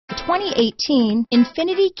The 2018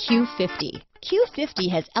 INFINITI Q50.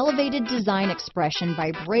 Q50 has elevated design expression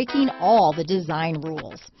by breaking all the design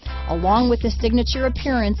rules. Along with the signature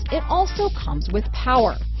appearance, it also comes with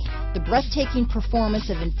power. The breathtaking performance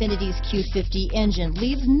of INFINITI's Q50 engine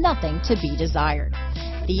leaves nothing to be desired.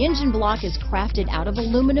 The engine block is crafted out of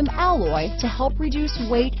aluminum alloy to help reduce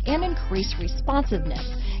weight and increase responsiveness,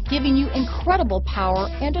 giving you incredible power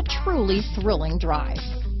and a truly thrilling drive.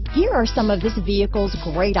 Here are some of this vehicle's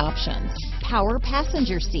great options: power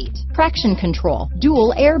passenger seat, traction control,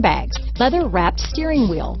 dual airbags, leather-wrapped steering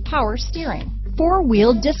wheel, power steering,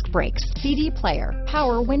 four-wheel disc brakes, CD player,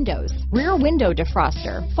 power windows, rear window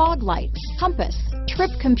defroster, fog lights, compass,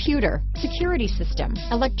 trip computer, security system,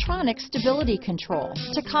 electronic stability control,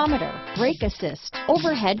 tachometer, brake assist,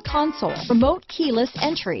 overhead console, remote keyless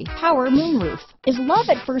entry, power moonroof. Is love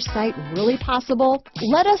at first sight really possible?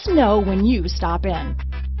 Let us know when you stop in.